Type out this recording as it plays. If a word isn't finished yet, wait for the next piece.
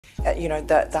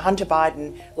The Hunter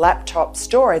Biden laptop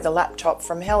story, the laptop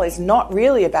from hell, is not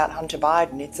really about Hunter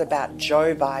Biden. It's about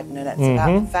Joe Biden, and it's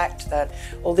about the fact that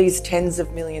all these tens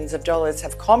of millions of dollars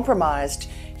have compromised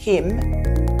him.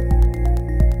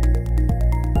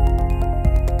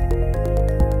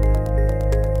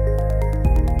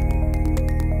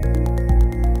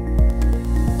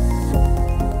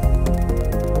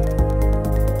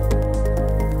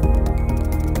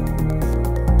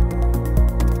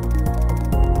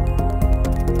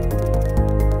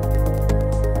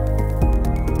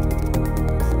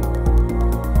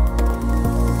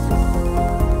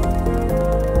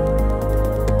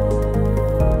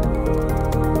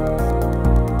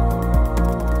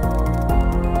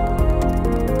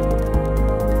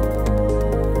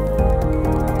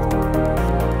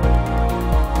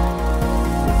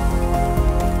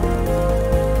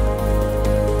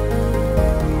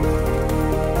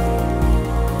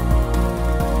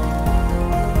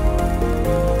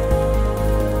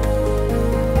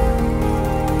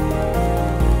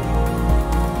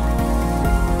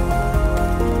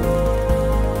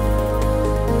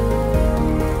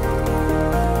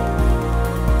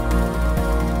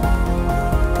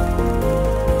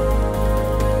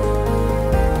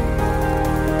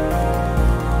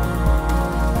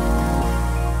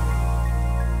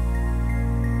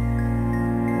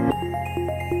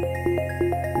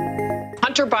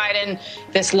 Hunter Biden,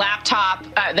 this laptop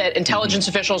that intelligence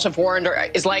officials have warned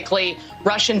is likely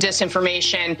Russian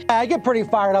disinformation. I get pretty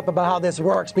fired up about how this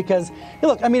works because,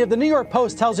 look, I mean, if the New York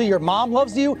Post tells you your mom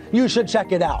loves you, you should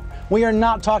check it out. We are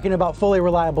not talking about fully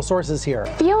reliable sources here.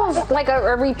 Feels like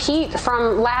a repeat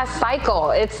from last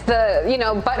cycle. It's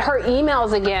the, but her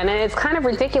emails again, and it's kind of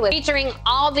ridiculous. Featuring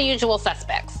all the usual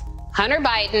suspects. Hunter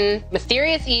Biden,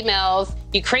 mysterious emails,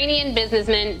 Ukrainian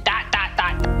businessmen, ...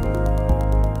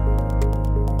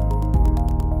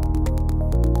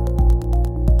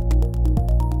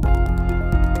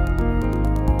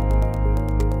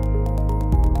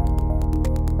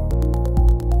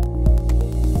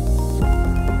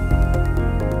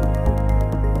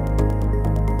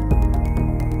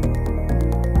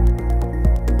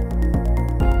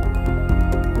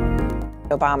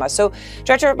 Obama. So,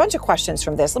 Director, a bunch of questions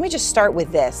from this. Let me just start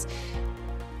with this.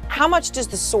 How much does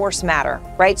the source matter,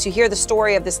 right? So you hear the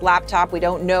story of this laptop. We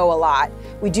don't know a lot.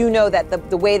 We do know that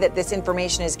the way that this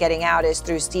information is getting out is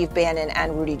through Steve Bannon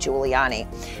and Rudy Giuliani.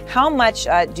 How much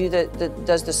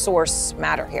does the source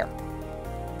matter here?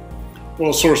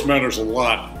 Well, source matters a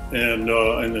lot, and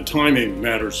the timing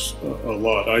matters a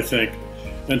lot, I think.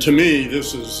 And to me,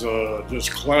 this is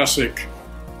just classic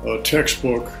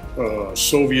textbook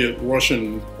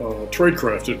Soviet-Russian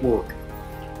tradecraft at work.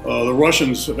 The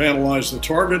Russians have analyzed the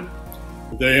target.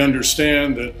 They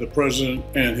understand that the president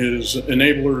and his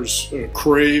enablers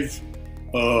crave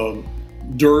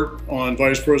dirt on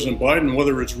Vice President Biden,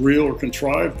 whether it's real or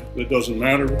contrived, it doesn't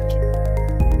matter.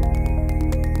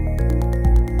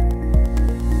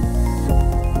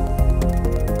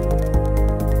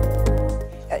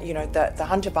 The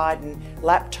Hunter Biden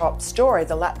laptop story,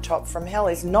 the laptop from hell,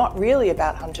 is not really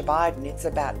about Hunter Biden. It's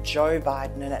about Joe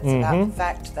Biden, and it's about the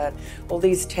fact that all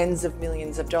these tens of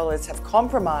millions of dollars have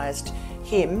compromised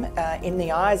him in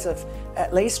the eyes of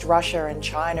at least Russia and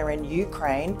China and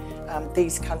Ukraine,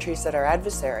 these countries that are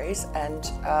adversaries, and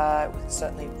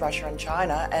certainly Russia and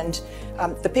China. And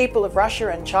the people of Russia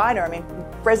and China, I mean,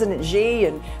 President Xi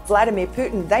and Vladimir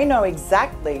Putin, they know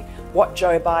exactly what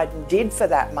Joe Biden did for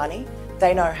that money.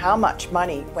 They know how much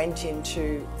money went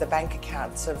into the bank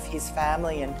accounts of his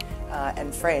family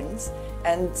and friends,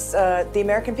 and the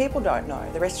American people don't know.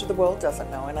 The rest of the world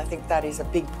doesn't know, and I think that is a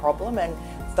big problem. And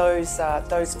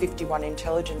those 51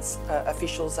 intelligence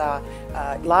officials are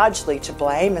largely to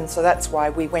blame, and so that's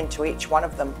why we went to each one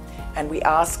of them and we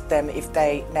asked them if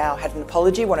they now had an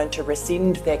apology, wanted to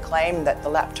rescind their claim that the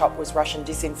laptop was Russian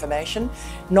disinformation.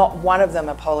 Not one of them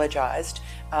apologised,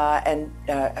 and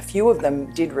a few of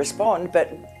them did respond, but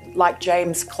like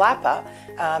James Clapper,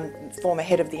 former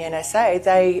head of the NSA,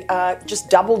 they just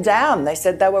doubled down. They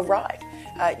said they were right.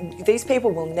 These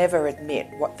people will never admit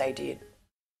what they did.